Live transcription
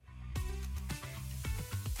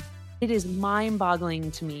It is mind-boggling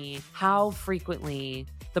to me how frequently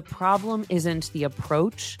the problem isn't the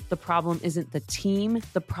approach, the problem isn't the team,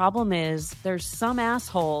 the problem is there's some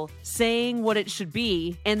asshole saying what it should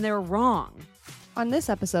be and they're wrong. On this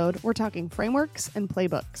episode, we're talking frameworks and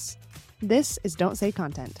playbooks. This is Don't Say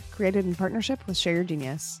Content, created in partnership with Share Your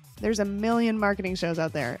Genius. There's a million marketing shows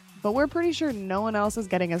out there, but we're pretty sure no one else is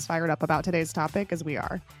getting as fired up about today's topic as we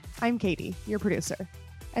are. I'm Katie, your producer.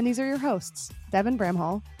 And these are your hosts, Devin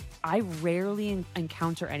Bramhall. I rarely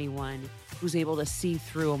encounter anyone who's able to see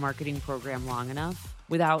through a marketing program long enough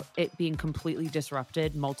without it being completely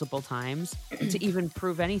disrupted multiple times to even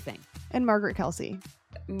prove anything. And Margaret Kelsey.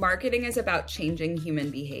 Marketing is about changing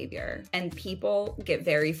human behavior, and people get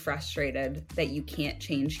very frustrated that you can't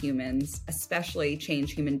change humans, especially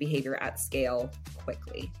change human behavior at scale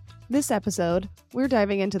quickly. This episode, we're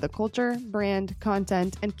diving into the culture, brand,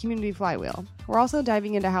 content, and community flywheel. We're also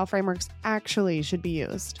diving into how frameworks actually should be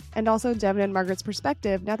used, and also Devin and Margaret's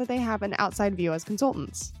perspective now that they have an outside view as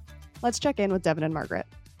consultants. Let's check in with Devin and Margaret.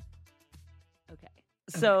 Okay.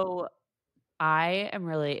 So I am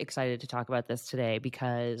really excited to talk about this today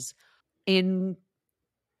because in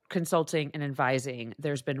consulting and advising,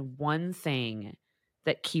 there's been one thing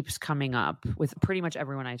that keeps coming up with pretty much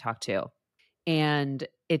everyone I talk to. And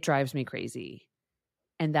it drives me crazy.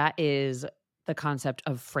 And that is the concept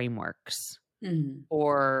of frameworks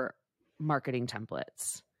or marketing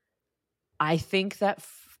templates. I think that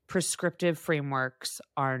prescriptive frameworks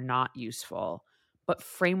are not useful, but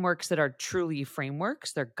frameworks that are truly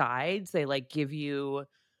frameworks, they're guides. They like give you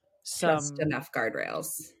some just enough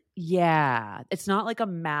guardrails. Yeah. It's not like a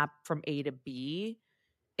map from A to B.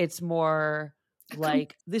 It's more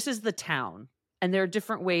like this is the town. And there are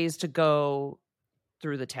different ways to go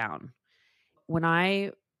through the town. When I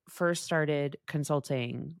first started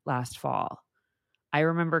consulting last fall, I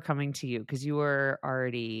remember coming to you because you were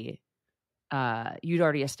already, you'd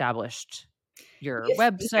already established your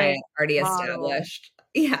website. Already established.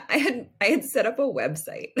 Yeah, I had set up a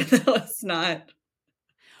website. That was not.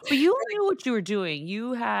 But you knew what you were doing.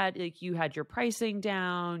 You had your pricing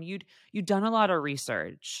down. You'd done a lot of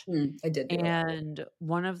research. I did. And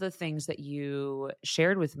one of the things that you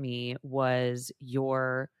shared with me was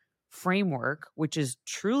your framework, which is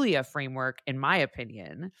truly a framework in my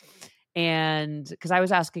opinion. And because I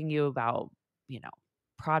was asking you about,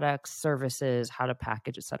 products, services, how to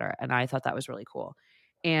package, et cetera. And I thought that was really cool.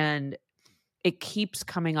 And it keeps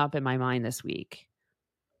coming up in my mind this week,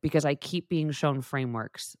 because I keep being shown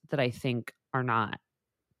frameworks that I think are not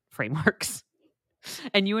frameworks.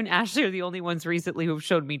 And you and Ashley are the only ones recently who've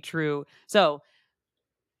showed me true. So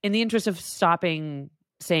in the interest of stopping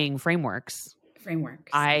saying frameworks,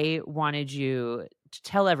 I wanted you to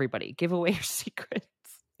tell everybody, give away your secrets.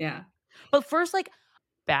 Yeah. But first,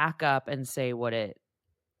 back up and say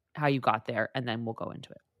how you got there, and then we'll go into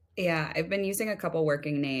it. Yeah. I've been using a couple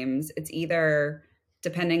working names. It's either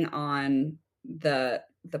depending on the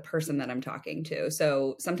person that I'm talking to.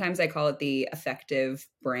 So sometimes I call it the effective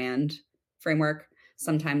brand framework.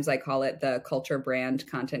 Sometimes I call it the culture, brand,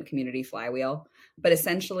 content, community flywheel. But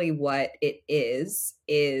essentially what it is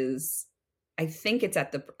I think it's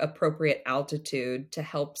at the appropriate altitude to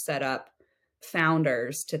help set up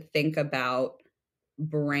founders to think about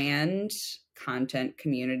brand, content,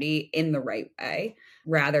 community in the right way,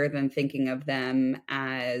 rather than thinking of them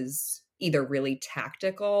as either really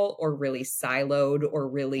tactical or really siloed or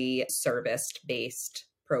really service-based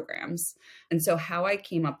programs. And so how I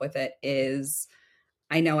came up with it is,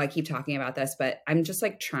 I know I keep talking about this, but I'm just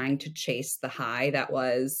trying to chase the high that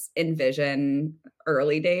was Envision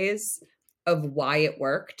early days of why it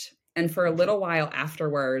worked. And for a little while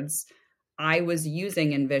afterwards, I was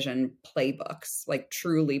using Envision playbooks,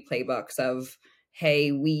 truly playbooks of,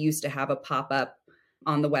 hey, we used to have a pop-up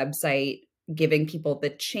on the website giving people the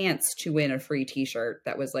chance to win a free t-shirt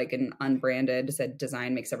that was an unbranded, said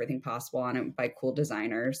design makes everything possible on it by cool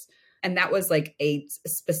designers. And that was a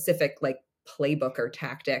specific playbook or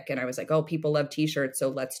tactic. And I was oh, people love t-shirts, so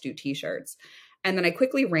let's do t-shirts. And then I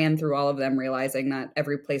quickly ran through all of them, realizing that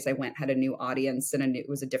every place I went had a new audience and it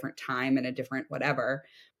was a different time and a different whatever.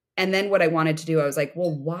 And then what I wanted to do, I was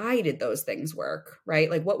well, why did those things work,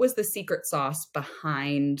 right? What was the secret sauce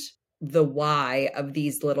behind the why of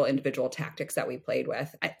these little individual tactics that we played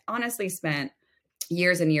with? I honestly spent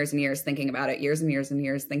years and years and years thinking about it, years and years and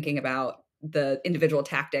years thinking about the individual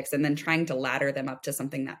tactics and then trying to ladder them up to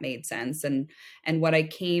something that made sense. And what I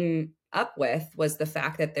came up with was the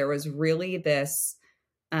fact that there was really this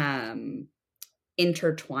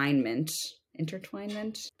intertwinement.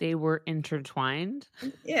 They were intertwined?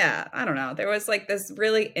 Yeah, I don't know. There was this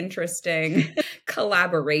really interesting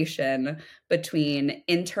collaboration between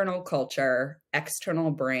internal culture,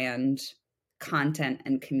 external brand, content,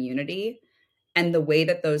 and community. And the way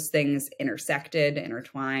that those things intersected,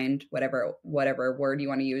 intertwined, whatever word you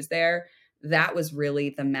want to use there, that was really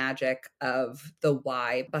the magic of the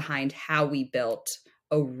why behind how we built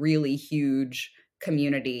a really huge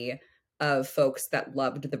community of folks that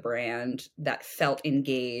loved the brand, that felt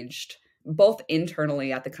engaged, both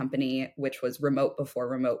internally at the company, which was remote before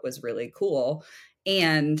remote was really cool,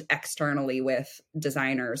 and externally with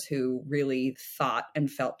designers who really thought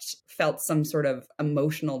and felt some sort of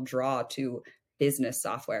emotional draw to business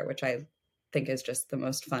software, which I think is just the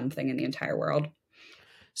most fun thing in the entire world.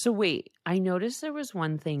 So wait, I noticed there was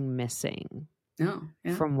one thing missing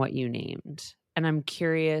from what you named, and I'm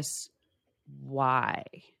curious why.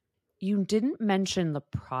 You didn't mention the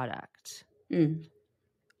product,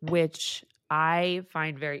 which I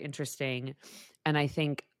find very interesting, and I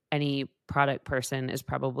think any product person is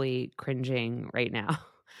probably cringing right now.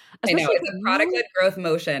 I know, it's a product-led growth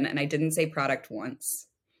motion, and I didn't say product once.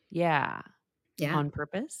 Yeah. Yeah. On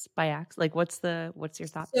purpose, by accident? Like, what's your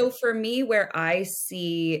thought? So for me, where I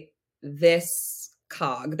see this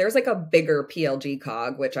cog, there's like a bigger PLG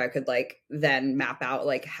cog, which I could like then map out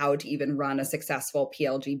like how to even run a successful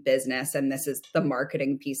PLG business. And this is the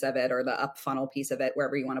marketing piece of it, or the up funnel piece of it,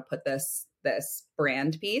 wherever you want to put this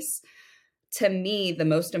brand piece. To me, the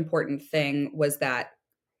most important thing was that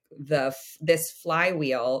this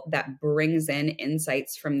flywheel that brings in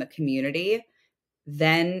insights from the community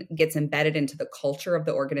then gets embedded into the culture of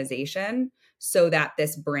the organization, so that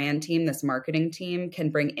this brand team, this marketing team,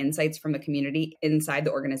 can bring insights from the community inside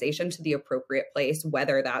the organization to the appropriate place,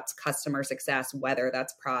 whether that's customer success, whether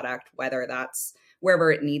that's product, whether that's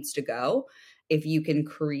wherever it needs to go. If you can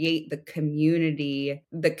create the community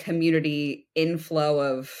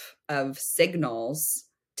inflow of signals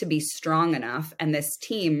to be strong enough, and this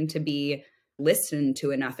team to be listened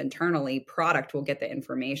to enough internally, product will get the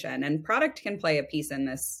information. And product can play a piece in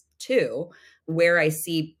this too. Where I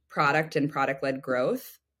see product and product-led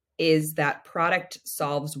growth is that product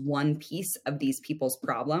solves one piece of these people's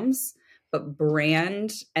problems, but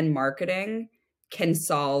brand and marketing can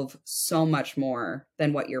solve so much more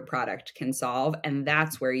than what your product can solve. And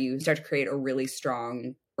that's where you start to create a really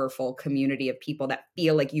strong, powerful community of people that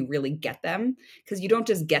feel like you really get them, because you don't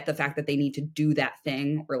just get the fact that they need to do that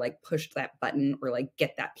thing or like push that button or like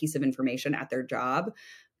get that piece of information at their job,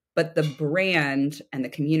 but the brand and the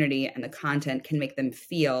community and the content can make them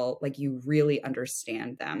feel like you really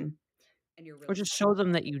understand them. And you're really, or just show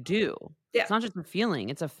them that you do. Yeah. It's not just a feeling,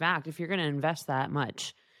 it's a fact. If you're going to invest that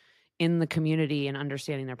much in the community and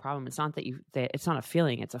understanding their problem, it's not it's not a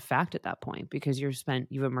feeling, it's a fact at that point, because you've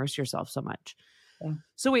immersed yourself so much. Yeah.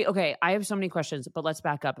 So wait, okay, I have so many questions, but let's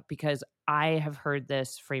back up, because I have heard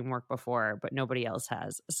this framework before, but nobody else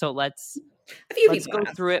has. So let's go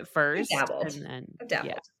through it first. I've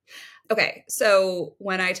dabbled. Okay, so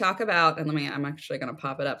when I talk about, and I'm actually going to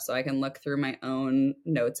pop it up so I can look through my own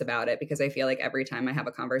notes about it, because I feel like every time I have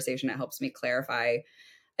a conversation, it helps me clarify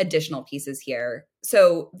additional pieces here.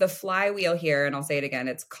 So the flywheel here, and I'll say it again,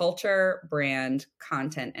 it's culture, brand,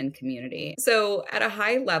 content, and community. So at a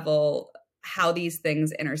high level, how these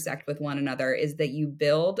things intersect with one another is that you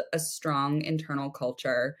build a strong internal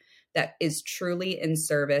culture that is truly in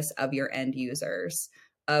service of your end users,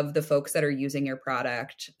 of the folks that are using your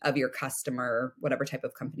product, of your customer, whatever type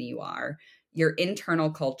of company you are. Your internal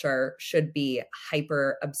culture should be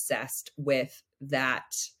hyper obsessed with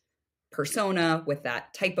that persona, with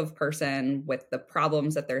that type of person, with the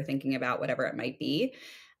problems that they're thinking about, whatever it might be.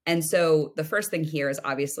 And so the first thing here is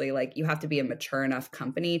obviously like you have to be a mature enough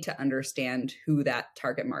company to understand who that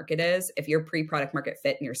target market is. If you're pre-product market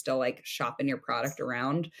fit and you're still like shopping your product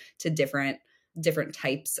around to different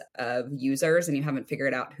types of users and you haven't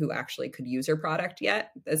figured out who actually could use your product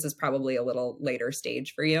yet, this is probably a little later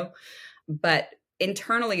stage for you. But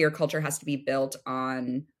internally, your culture has to be built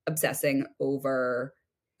on obsessing over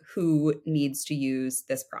who needs to use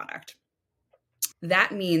this product.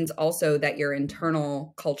 That means also that your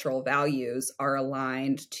internal cultural values are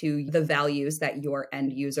aligned to the values that your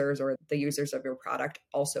end users or the users of your product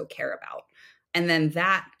also care about. And then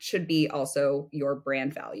that should be also your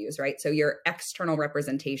brand values, right? So your external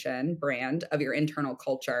representation brand of your internal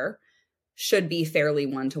culture should be fairly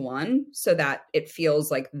one-to-one so that it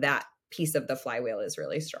feels like that piece of the flywheel is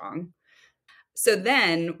really strong. So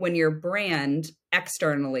then when your brand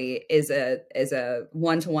externally is a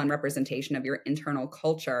one-to-one representation of your internal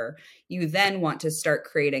culture, you then want to start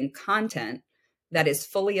creating content that is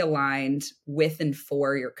fully aligned with and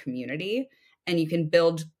for your community. And you can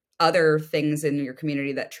build other things in your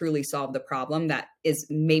community that truly solve the problem that is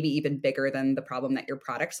maybe even bigger than the problem that your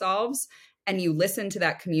product solves. And you listen to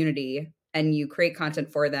that community and you create content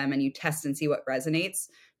for them and you test and see what resonates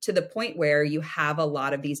to the point where you have a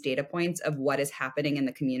lot of these data points of what is happening in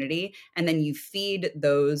the community. And then you feed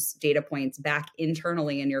those data points back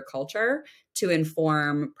internally in your culture to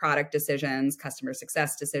inform product decisions, customer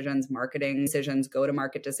success decisions, marketing decisions,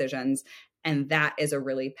 go-to-market decisions. And that is a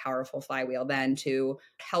really powerful flywheel then to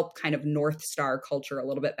help kind of North Star culture a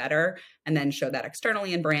little bit better and then show that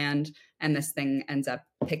externally in brand. And this thing ends up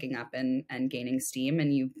picking up and gaining steam.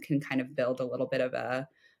 And you can kind of build a little bit of a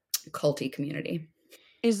culty community.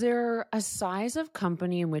 Is there a size of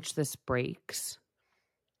company in which this breaks?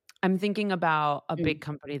 I'm thinking about a big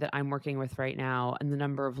company that I'm working with right now and the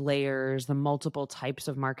number of layers, the multiple types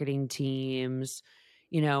of marketing teams,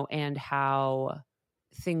 and how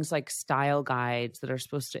things like style guides that are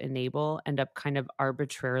supposed to enable end up kind of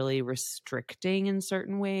arbitrarily restricting in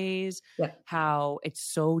certain ways, Yeah. how it's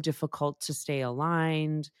so difficult to stay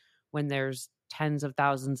aligned when there's tens of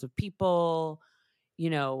thousands of people.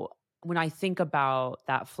 When I think about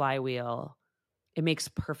that flywheel, it makes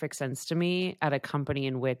perfect sense to me at a company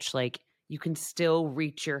in which like you can still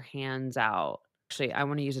reach your hands out. Actually, I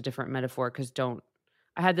want to use a different metaphor because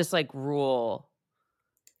I had this like rule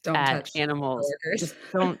Don't at touch animals. coworkers.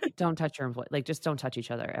 Just don't touch your employee. Like just don't touch each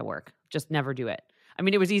other at work. Just never do it. I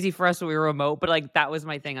mean, it was easy for us when we were remote, but like that was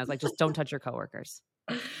my thing. I was like, just don't touch your coworkers.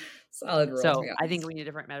 Solid rule, to So be I think honest. we need a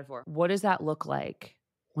different metaphor. What does that look like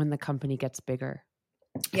when the company gets bigger?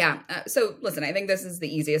 Yeah. So listen, I think this is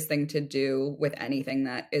the easiest thing to do with anything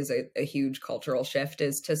that is a huge cultural shift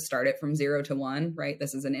is to start it from 0 to 1, right?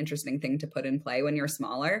 This is an interesting thing to put in play when you're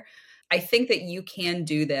smaller. I think that you can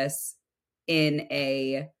do this in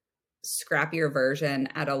a scrappier version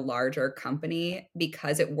at a larger company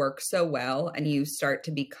because it works so well and you start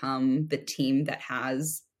to become the team that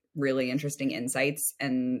has really interesting insights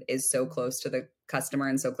and is so close to the customer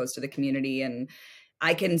and so close to the community. And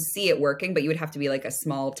I can see it working, but you would have to be like a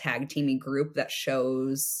small tag teamy group that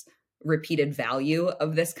shows repeated value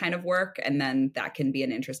of this kind of work. And then that can be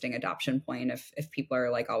an interesting adoption point if people are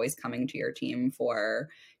like always coming to your team for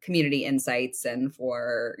community insights and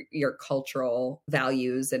for your cultural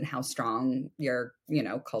values and how strong your,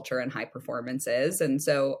 culture and high performance is. And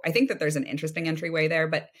so I think that there's an interesting entryway there,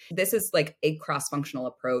 but this is like a cross-functional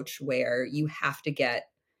approach where you have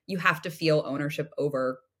to feel ownership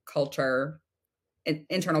over culture,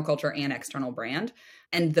 internal culture and external brand.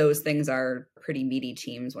 And those things are pretty meaty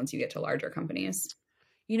teams once you get to larger companies.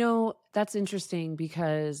 That's interesting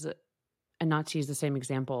because, and not to use the same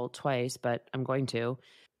example twice, but I'm going to,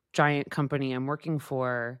 giant company I'm working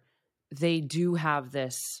for, they do have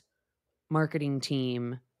this marketing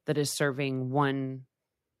team that is serving one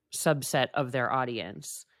subset of their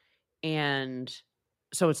audience. And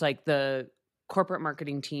so it's like the corporate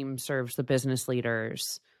marketing team serves the business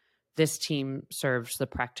leaders. This team serves the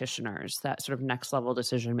practitioners, that sort of next level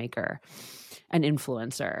decision maker and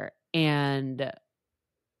influencer. And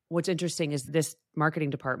what's interesting is this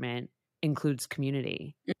marketing department includes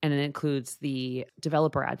community and it includes the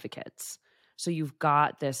developer advocates. So you've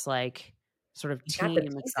got this like sort of team. Got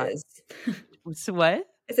the pieces. So what?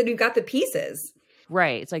 I said, you've got the pieces.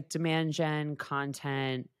 Right. It's like demand gen,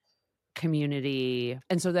 content, community.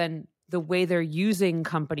 And so then the way they're using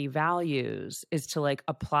company values is to like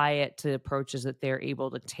apply it to approaches that they're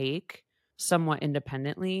able to take somewhat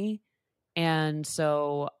independently. And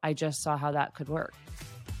so I just saw how that could work.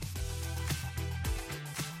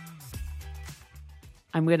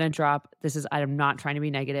 I'm going to drop, I'm not trying to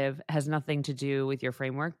be negative, it has nothing to do with your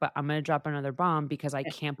framework, but I'm going to drop another bomb because I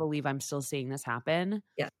can't believe I'm still seeing this happen.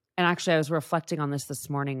 Yeah. And actually I was reflecting on this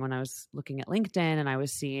morning when I was looking at LinkedIn and I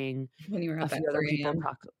was seeing when you were up a at few other 3 people a.m.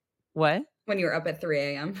 talk. What? When you were up at 3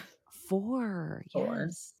 a.m. 4. Four.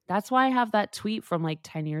 Yes. That's why I have that tweet from like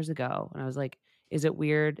 10 years ago. And I was like, is it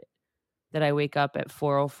weird that I wake up at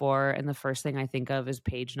 4:04 and the first thing I think of is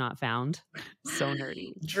page not found? So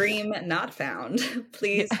nerdy. Dream not found.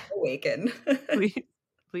 Please awaken.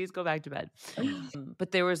 Please go back to bed.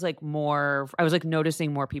 But there was like I was like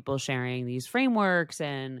noticing more people sharing these frameworks.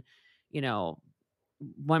 And,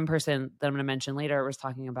 one person that I'm going to mention later was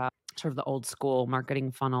talking about sort of the old school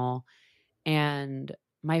marketing funnel. And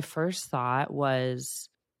my first thought was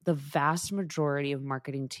the vast majority of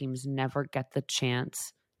marketing teams never get the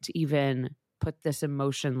chance to even put this in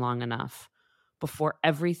motion long enough before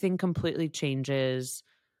everything completely changes.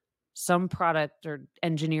 Some product or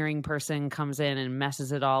engineering person comes in and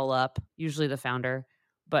messes it all up, usually the founder,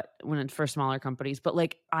 but when it's for smaller companies. But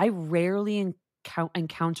like I rarely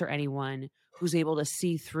encounter anyone who's able to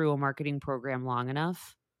see through a marketing program long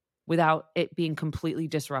enough without it being completely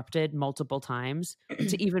disrupted multiple times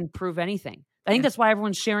to even prove anything. I think Yeah. that's why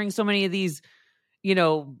everyone's sharing so many of these, you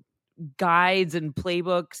know, guides and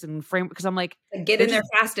playbooks and framework, because I'm like, Like, get they're in there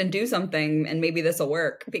just fast and do something, and maybe this will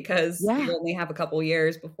work because yeah. you only have a couple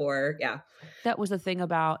years before. Yeah. That was the thing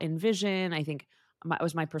about Envision. I think it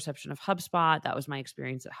was my perception of HubSpot. That was my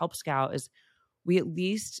experience at Help Scout is we at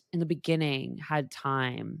least in the beginning had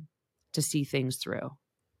time to see things through.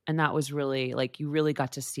 And that was really like, you really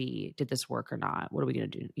got to see, did this work or not? What are we going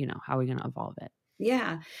to do? You know, how are we going to evolve it?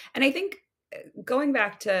 Yeah. And I think going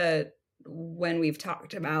back to when we've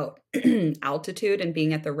talked about altitude and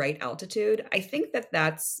being at the right altitude, I think that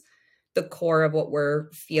that's the core of what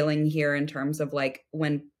we're feeling here in terms of like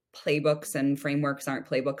when playbooks and frameworks aren't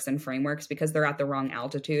playbooks and frameworks because they're at the wrong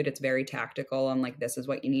altitude. It's very tactical and like, this is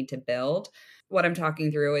what you need to build. What I'm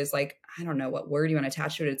talking through is like, I don't know what word you want to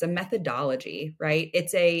attach to it. It's a methodology, right? No,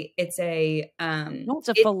 it's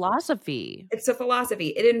a philosophy. It's a philosophy.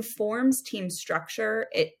 It informs team structure.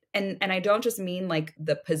 And I don't just mean like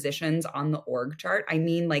the positions on the org chart. I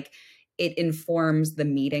mean like it informs the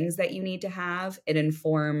meetings that you need to have. It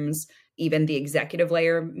informs even the executive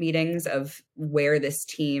layer meetings of where this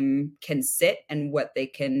team can sit and what they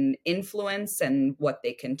can influence and what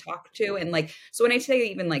they can talk to. And like, so when I say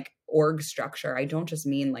even like org structure, I don't just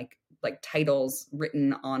mean like titles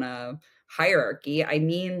written on a hierarchy. I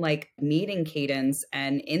mean like meeting cadence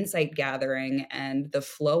and insight gathering and the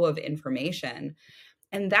flow of information.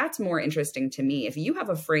 And that's more interesting to me. If you have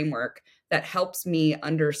a framework that helps me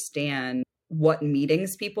understand what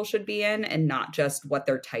meetings people should be in and not just what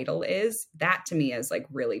their title is, that to me is like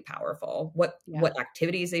really powerful. What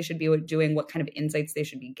activities they should be doing, what kind of insights they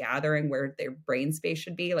should be gathering, where their brain space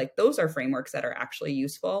should be. Like those are frameworks that are actually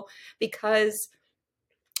useful because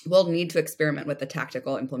we'll need to experiment with the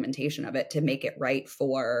tactical implementation of it to make it right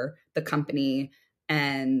for the company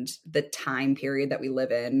and the time period that we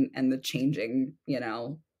live in and the changing,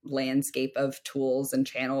 landscape of tools and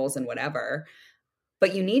channels and whatever.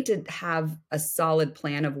 But you need to have a solid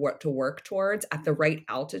plan of what to work towards at the right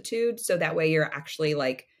altitude. So that way you're actually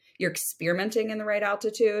like, you're experimenting in the right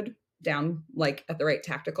altitude down like at the right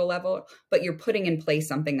tactical level, but you're putting in place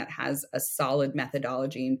something that has a solid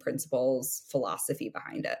methodology and principles, philosophy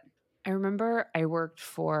behind it. I remember I worked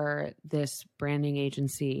for this branding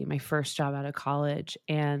agency, my first job out of college,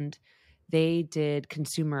 and they did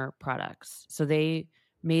consumer products. So they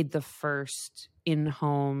made the first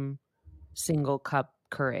in-home single cup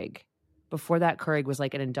Keurig. Before that, Keurig was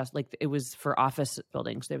like like it was for office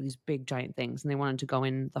buildings. They were these big giant things and they wanted to go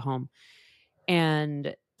in the home.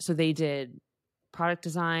 And so they did product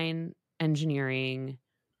design, engineering,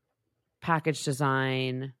 package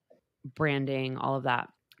design, branding, all of that.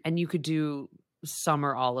 And you could do some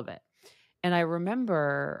or all of it. And I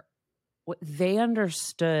remember what they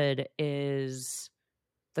understood is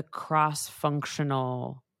the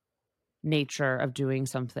cross-functional nature of doing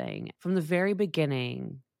something. From the very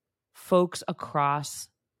beginning, folks across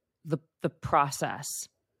the process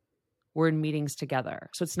were in meetings together.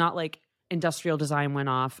 So it's not like industrial design went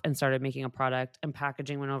off and started making a product and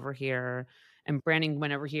packaging went over here and branding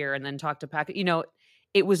went over here and then talked to package.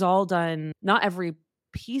 It was all done, not every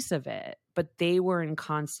piece of it, but they were in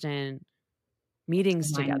constant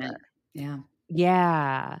meetings Alignment. together. Yeah.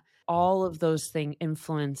 Yeah. All of those things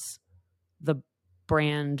influence the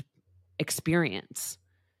brand experience.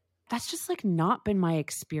 That's just like not been my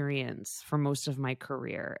experience for most of my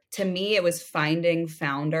career. To me, it was finding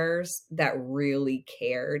founders that really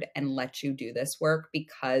cared and let you do this work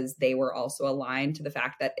because they were also aligned to the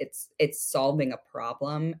fact that it's solving a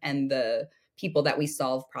problem, and the people that we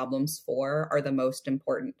solve problems for are the most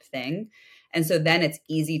important thing. And so then it's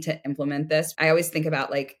easy to implement this. I always think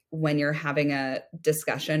about like when you're having a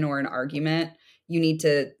discussion or an argument, you need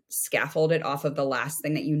to scaffold it off of the last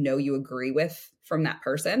thing that you agree with from that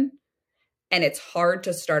person. And it's hard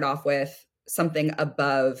to start off with something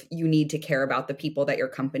above, you need to care about the people that your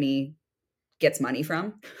company gets money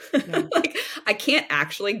from. Yeah. Like, I can't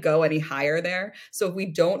actually go any higher there. So if we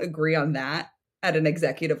don't agree on that at an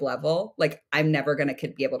executive level, like I'm never going to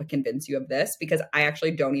be able to convince you of this because I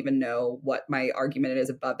actually don't even know what my argument is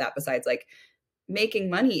above that besides like making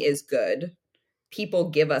money is good. People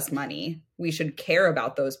give us money. We should care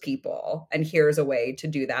about those people. And here's a way to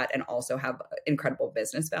do that and also have incredible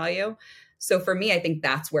business value. So for me, I think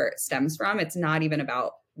that's where it stems from. It's not even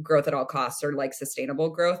about growth at all costs or like sustainable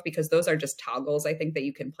growth, because those are just toggles I think that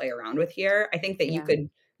you can play around with here. I think that you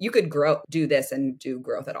could do this and do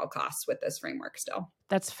growth at all costs with this framework still.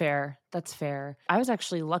 That's fair. That's fair. I was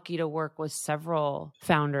actually lucky to work with several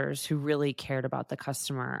founders who really cared about the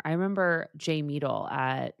customer. I remember Jay Meadle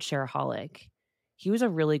at Shareaholic. he was a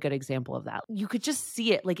really good example of that. You could just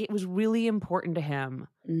see it. Like, it was really important to him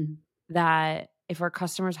Mm. that if our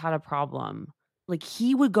customers had a problem, like,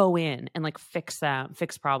 he would go in and like fix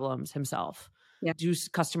problems himself, Yeah. do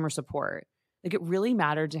customer support. Like, it really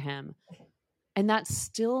mattered to him. And that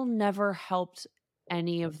still never helped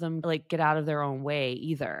any of them like get out of their own way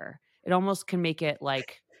either. It almost can make it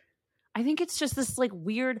like, I think it's just this like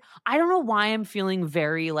weird, I don't know why I'm feeling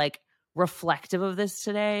very like reflective of this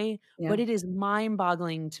today, Yeah. but it is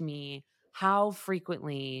mind-boggling to me how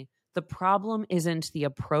frequently the problem isn't the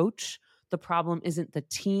approach, the problem isn't the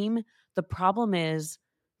team, the problem is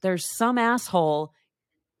there's some asshole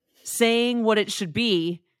saying what it should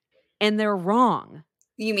be and they're wrong.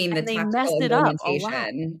 You mean the And they tactical messed it up a lot.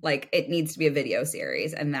 implementation, like, it needs to be a video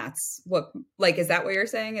series, and that's what like, is that what you're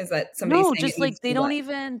saying? Is that somebody No, saying it just needs like to be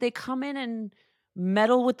what? they come in and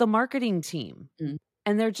meddle with the marketing team. Mm.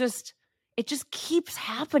 And it just keeps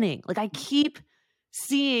happening. Like, I keep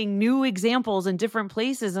seeing new examples in different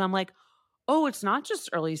places and I'm like, "Oh, it's not just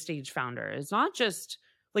early stage founders. It's not just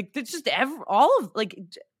like it's just all of like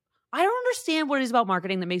I don't understand what it is about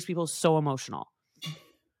marketing that makes people so emotional."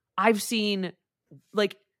 I've seen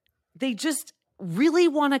like they just really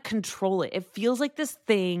want to control it. It feels like this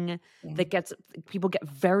thing Yeah. that gets people get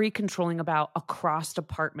very controlling about across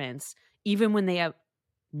departments, even when they have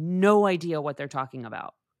no idea what they're talking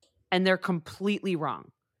about. And they're completely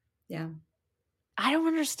wrong. Yeah. I don't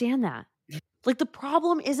understand that. Like, the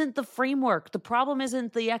problem isn't the framework. The problem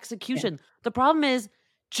isn't the Yeah. execution. The problem is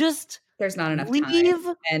just There's not enough time leave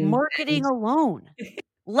and marketing alone.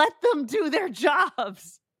 Let them do their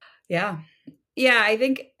jobs. yeah. Yeah, I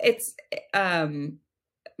think it's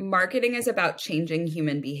marketing is about changing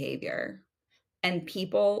human behavior. And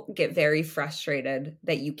people get very frustrated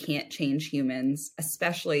that you can't change humans,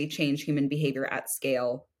 especially change human behavior at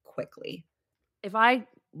scale quickly. If my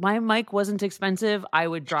mic wasn't expensive, I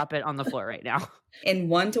would drop it on the floor right now. In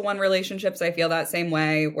one-to-one relationships, I feel that same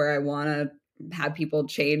way where I want to have people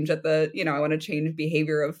change I want to change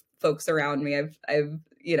behavior of folks around me. I've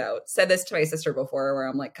said this to my sister before where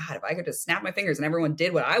I'm like, God, if I could just snap my fingers and everyone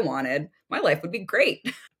did what I wanted, my life would be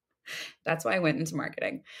great. That's why I went into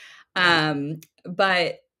marketing.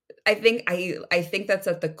 But I think that's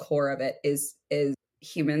at the core of it is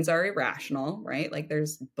humans are irrational, right? Like,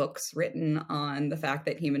 there's books written on the fact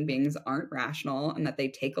that human beings aren't rational and that they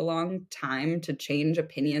take a long time to change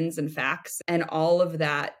opinions and facts. And all of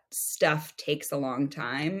that stuff takes a long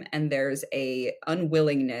time. And there's a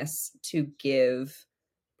unwillingness to give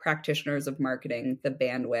practitioners of marketing the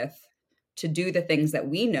bandwidth to do the things that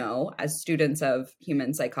we know as students of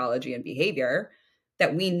human psychology and behavior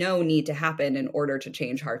that we know need to happen in order to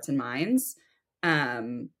change hearts and minds.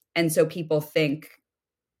 And so people think,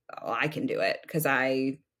 oh, I can do it because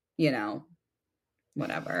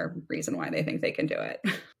whatever reason why they think they can do it.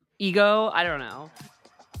 Ego, I don't know.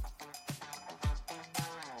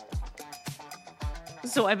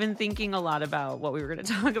 So I've been thinking a lot about what we were going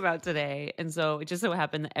to talk about today. And so it just so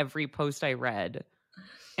happened that every post I read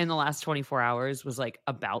in the last 24 hours was like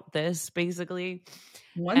about this, basically.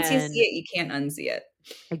 Once you see it, you can't unsee it.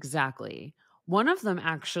 Exactly. One of them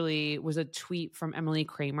actually was a tweet from Emily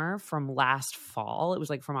Kramer from last fall. It was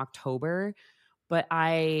like from October, but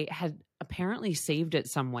I had apparently saved it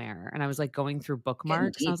somewhere and I was like going through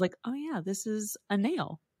bookmarks and I was like, oh yeah, this is a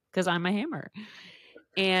nail because I'm a hammer.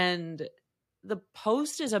 And the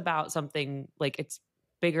post is about something like it's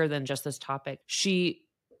bigger than just this topic. She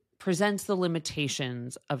presents the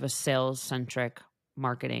limitations of a sales-centric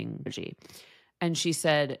marketing strategy. And she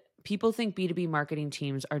said, people think B2B marketing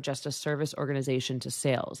teams are just a service organization to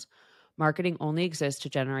sales. Marketing only exists to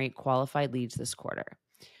generate qualified leads this quarter.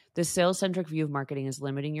 This sales-centric view of marketing is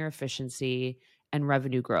limiting your efficiency and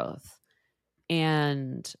revenue growth.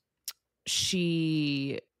 And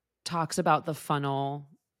she talks about the funnel,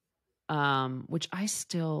 which I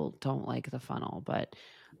still don't like the funnel, but,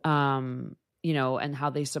 and how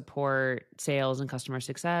they support sales and customer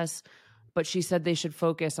success. But she said they should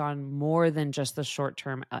focus on more than just the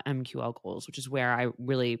short-term MQL goals, which is where I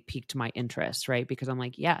really piqued my interest, right? Because I'm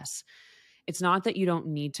like, yes, it's not that you don't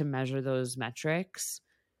need to measure those metrics,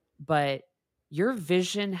 but your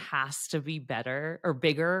vision has to be better or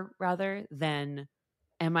bigger rather than,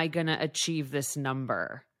 am I going to achieve this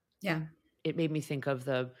number? Yeah. It made me think of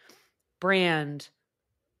the brand,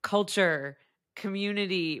 culture,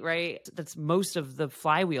 community, right? That's most of the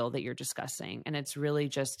flywheel that you're discussing. And it's really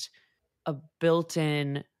just a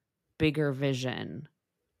built-in bigger vision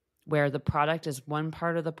where the product is one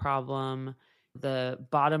part of the problem, the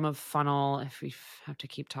bottom of funnel, if we have to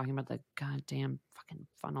keep talking about the goddamn fucking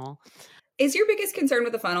funnel. Is your biggest concern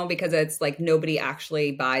with the funnel because it's like nobody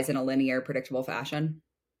actually buys in a linear, predictable fashion?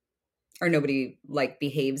 Or nobody like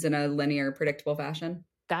behaves in a linear, predictable fashion?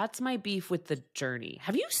 That's my beef with the journey.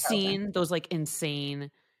 Have you Okay. seen those like insane,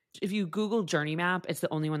 if you Google journey map, it's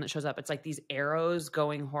the only one that shows up. It's like these arrows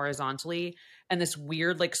going horizontally and this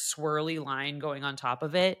weird like swirly line going on top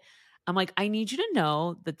of it. I'm like, I need you to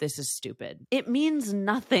know that this is stupid. It means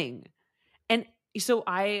nothing. And so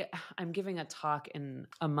I'm giving a talk in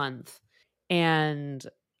a month, and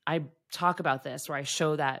I talk about this where I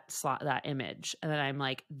show that image, and then I'm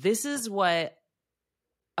like, this is what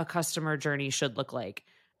a customer journey should look like.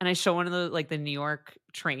 And I show one of the New York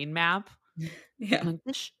train map. Yeah. I'm like,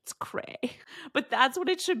 this shit's cray. But that's what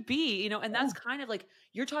it should be, and that's kind of like,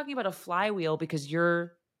 you're talking about a flywheel because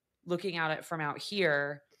you're looking at it from out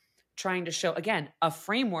here, trying to show, again, a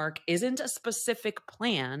framework isn't a specific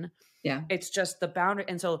plan. Yeah. It's just the boundary.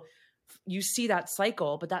 And so you see that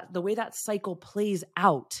cycle, but the way that cycle plays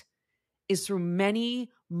out is through many,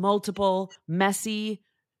 multiple, messy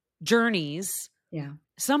journeys. Yeah.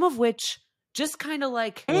 Some of which just kind of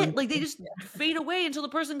like they just Yeah. fade away until the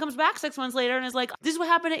person comes back 6 months later and is like, this is what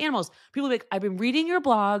happened to animals. People are like, I've been reading your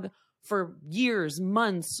blog for years,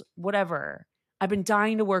 months, whatever. I've been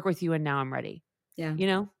dying to work with you and now I'm ready.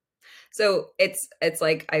 Yeah. So it's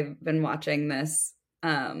like I've been watching this.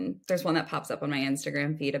 There's one that pops up on my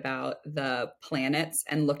Instagram feed about the planets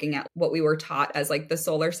and looking at what we were taught as like the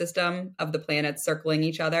solar system of the planets circling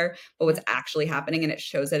each other, but what's actually happening. And it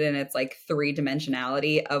shows it in its like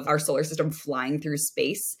 3-dimensionality of our solar system flying through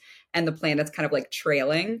space and the planets kind of like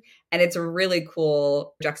trailing. And it's a really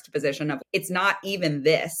cool juxtaposition of, it's not even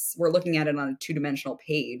this. We're looking at it on a 2-dimensional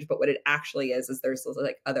page, but what it actually is there's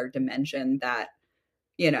like other dimension that,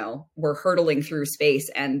 we're hurtling through space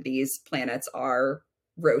and these planets are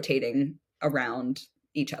rotating around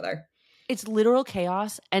each other. it's literal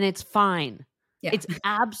chaos and it's fine. Yeah. It's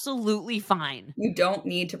absolutely fine. You don't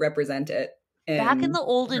need to represent it. Back in the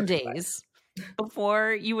olden days,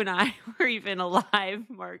 before you and I were even alive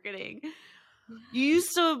marketing, you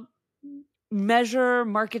used to measure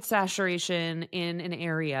market saturation in an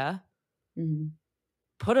area,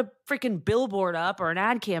 put a freaking billboard up or an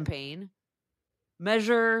ad campaign,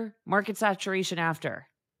 measure market saturation after.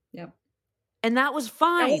 Yep. And that was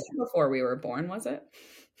fine. That wasn't before we were born, was it?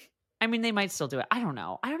 I mean, they might still do it. I don't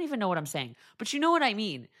know. I don't even know what I'm saying. But you know what I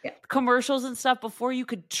mean? Yeah. Commercials and stuff before you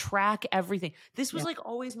could track everything. This was like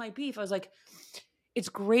always my beef. I was like, it's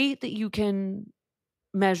great that you can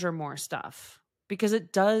measure more stuff because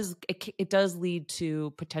it does lead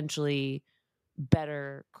to potentially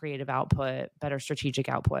better creative output, better strategic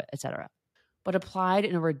output, etc. But applied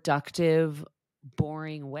in a reductive,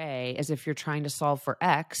 boring way, as if you're trying to solve for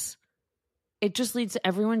X, it just leads to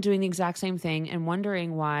everyone doing the exact same thing and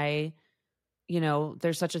wondering why,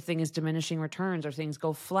 there's such a thing as diminishing returns or things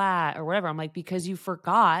go flat or whatever. I'm like, because you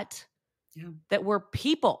forgot that we're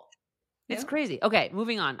people. It's crazy. Okay,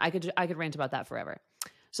 moving on. I could rant about that forever.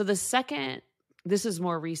 So the second, this is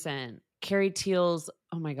more recent, Carrie Teal's,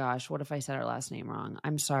 oh my gosh, what if I said her last name wrong?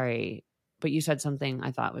 I'm sorry, but you said something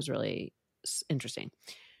I thought was really interesting.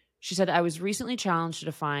 She said, I was recently challenged to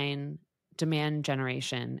define demand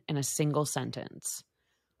generation in a single sentence.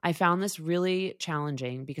 I found this really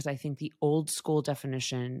challenging because I think the old school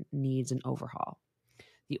definition needs an overhaul.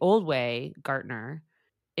 The old way, Gartner,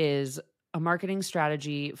 is a marketing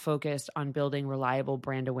strategy focused on building reliable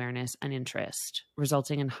brand awareness and interest,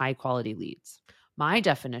 resulting in high quality leads. My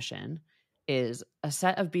definition is a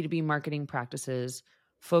set of B2B marketing practices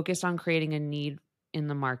focused on creating a need in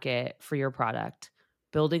the market for your product,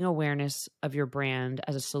 building awareness of your brand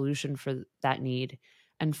as a solution for that need,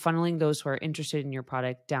 and funneling those who are interested in your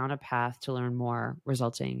product down a path to learn more,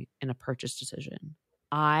 resulting in a purchase decision.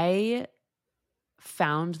 I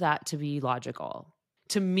found that to be logical.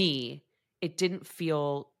 To me, it didn't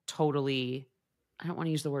feel totally, I don't want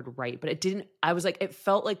to use the word right, but it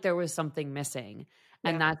felt like there was something missing.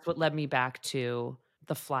 And that's what led me back to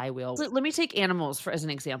the flywheel. So let me take animals as an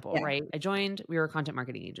example, right? We were a content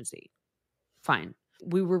marketing agency. Fine.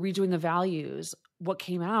 We were redoing the values. What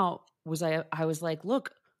came out was I was like,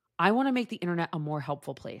 look, I want to make the internet a more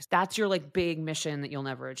helpful place. That's your like big mission that you'll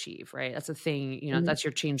never achieve, right? That's a thing, that's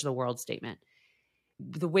your change the world statement.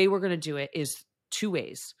 The way we're going to do it is 2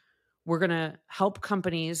 ways. We're going to help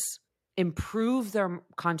companies improve their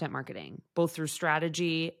content marketing, both through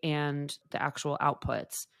strategy and the actual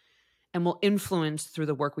outputs, and we'll influence through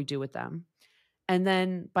the work we do with them. And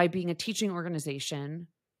then by being a teaching organization,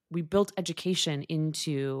 we built education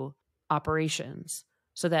into operations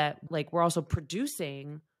so that like we're also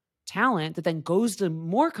producing talent that then goes to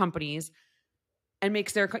more companies and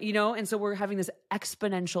makes their, and so we're having this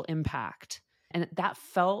exponential impact. And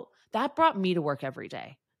that brought me to work every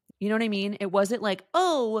day. You know what I mean? It wasn't like,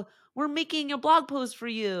 oh, we're making a blog post for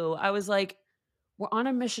you. I was like, we're on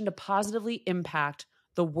a mission to positively impact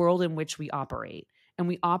the world in which we operate. And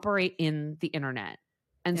we operate in the internet.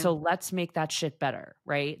 And so let's make that shit better,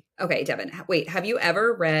 right? Okay, Devin, wait, have you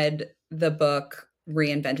ever read the book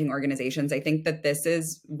Reinventing Organizations? I think that this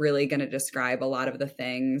is really going to describe a lot of the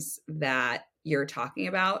things that you're talking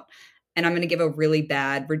about. And I'm going to give a really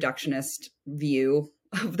bad reductionist view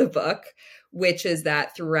of the book, which is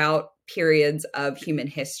that throughout periods of human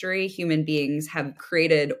history, human beings have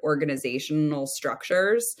created organizational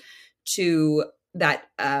structures to that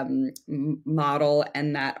model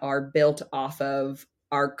and that are built off of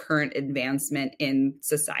our current advancement in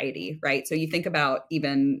society, right? So you think about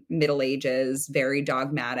even Middle Ages, very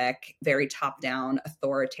dogmatic, very top-down,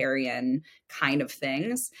 authoritarian kind of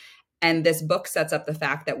things. And this book sets up the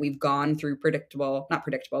fact that we've gone through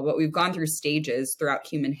but we've gone through stages throughout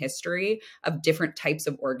human history of different types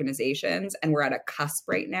of organizations. And we're at a cusp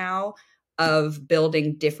right now of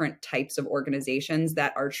building different types of organizations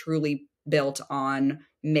that are truly built on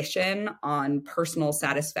mission, on personal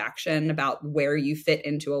satisfaction about where you fit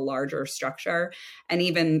into a larger structure. And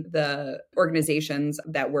even the organizations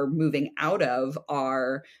that we're moving out of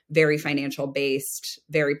are very financial based,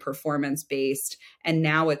 very performance based. And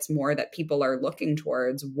now it's more that people are looking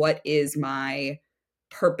towards what is my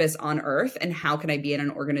purpose on earth and how can I be in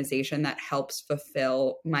an organization that helps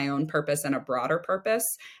fulfill my own purpose and a broader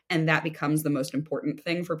purpose. And that becomes the most important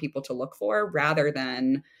thing for people to look for rather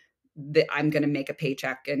than I'm going to make a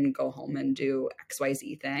paycheck and go home and do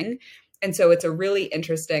XYZ thing. And so it's a really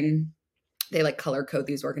interesting, they like color code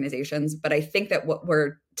these organizations. But I think that what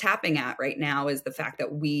we're tapping at right now is the fact that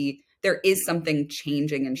there is something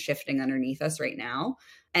changing and shifting underneath us right now.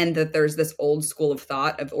 And that there's this old school of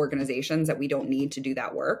thought of organizations that we don't need to do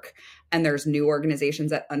that work. And there's new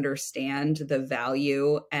organizations that understand the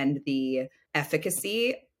value and the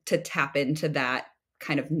efficacy to tap into that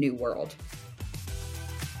kind of new world.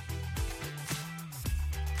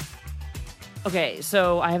 Okay,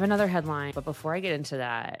 so I have another headline, but before I get into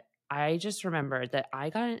that, I just remembered that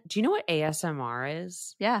do you know what ASMR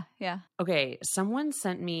is? Yeah. Okay, someone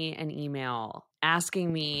sent me an email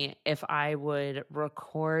asking me if I would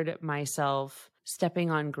record myself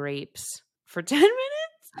stepping on grapes for 10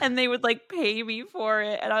 minutes and they would like pay me for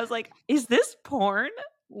it. And I was like, is this porn?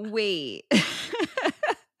 Wait.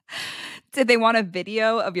 Did they want a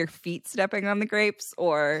video of your feet stepping on the grapes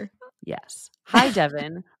or? Yes. Hi,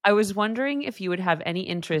 Devin. I was wondering if you would have any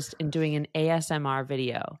interest in doing an ASMR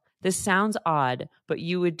video. This sounds odd, but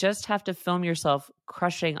you would just have to film yourself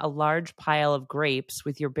crushing a large pile of grapes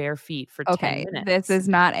with your bare feet for 10 minutes. This is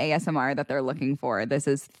not ASMR that they're looking for. This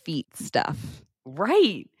is feet stuff.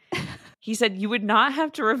 Right. He said you would not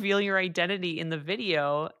have to reveal your identity in the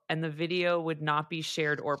video, and the video would not be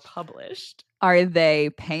shared or published. Are they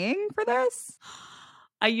paying for this?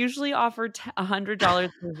 I usually offer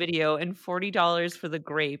 $100 for the video and $40 for the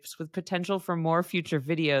grapes, with potential for more future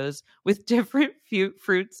videos with different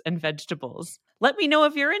fruits and vegetables. Let me know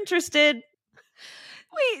if you're interested.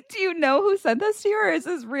 Wait, do you know who sent this to you, or is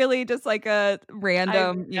this really just like a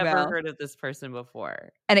random email? I've never heard of this person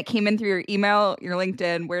before. And it came in through your email, your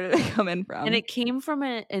LinkedIn. Where did it come in from? And it came from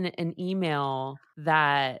an email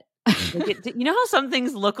that, you know how some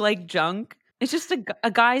things look like junk? It's just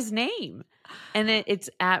a guy's name. And it's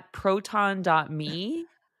at proton.me.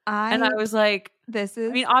 And I was like,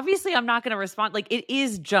 obviously I'm not going to respond. Like, it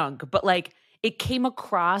is junk, but like, it came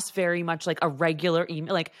across very much like a regular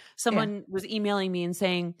email. Like someone was emailing me and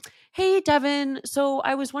saying, hey, Devin, so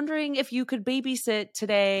I was wondering if you could babysit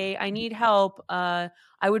today. I need help. I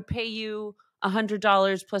would pay you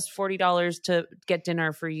 $100 plus $40 to get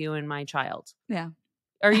dinner for you and my child. Yeah.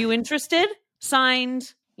 Are you interested?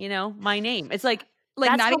 Signed, my name. It's like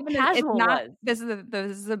that's not how even casual it's not. it was.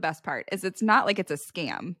 This is the best part. Is it's not like it's a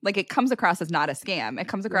scam. Like it comes across as not a scam. It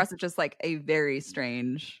comes across as just like a very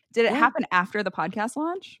strange. Did it happen after the podcast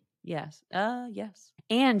launch? Yes. Yes.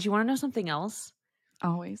 And you want to know something else?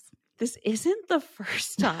 Always. This isn't the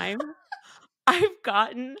first time I've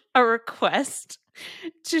gotten a request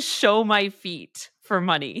to show my feet for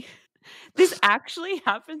money. This actually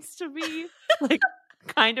happens to me like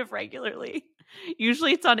kind of regularly.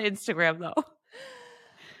 Usually it's on Instagram though.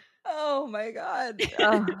 Oh my God.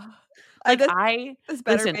 This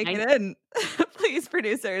better make it in. Please,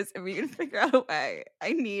 producers, if we can figure out a way.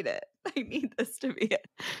 I need it. I need this to be it.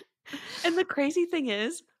 And the crazy thing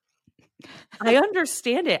is, I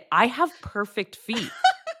understand it. I have perfect feet.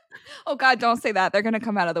 Oh God, don't say that. They're going to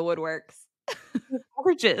come out of the woodworks. They're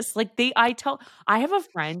gorgeous. Like I have a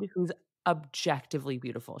friend who's objectively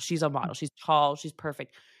beautiful. She's a model. She's tall. She's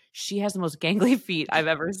perfect. She has the most gangly feet I've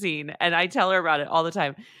ever seen. And I tell her about it all the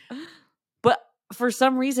time. But for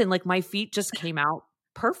some reason, like my feet just came out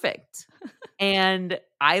perfect. And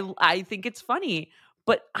I think it's funny,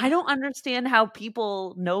 but I don't understand how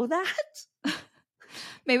people know that.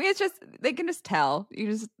 Maybe it's just they can just tell.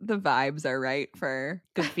 The vibes are right for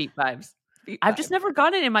Good feet vibes. feet I've just vibes. never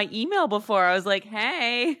gotten it in my email before. I was like,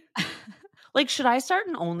 hey. Like, should I start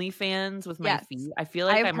an OnlyFans with my Yes. feet? I feel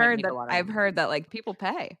like I've heard that. I've money. heard that like people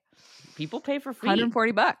pay People pay for feet.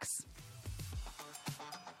 $140.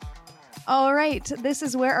 All right, this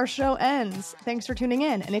is where our show ends. Thanks for tuning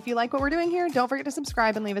in. And if you like what we're doing here, don't forget to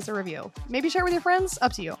subscribe and leave us a review. Maybe share with your friends.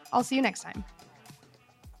 Up to you. I'll see you next time.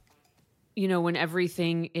 You know, when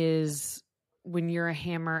you're a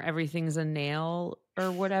hammer, everything's a nail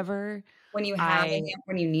or whatever. When you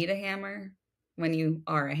when you need a hammer, when you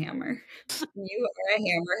are a hammer, you are a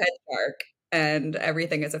hammerhead shark and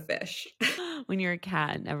everything is a fish. When you're a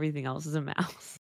cat and everything else is a mouse.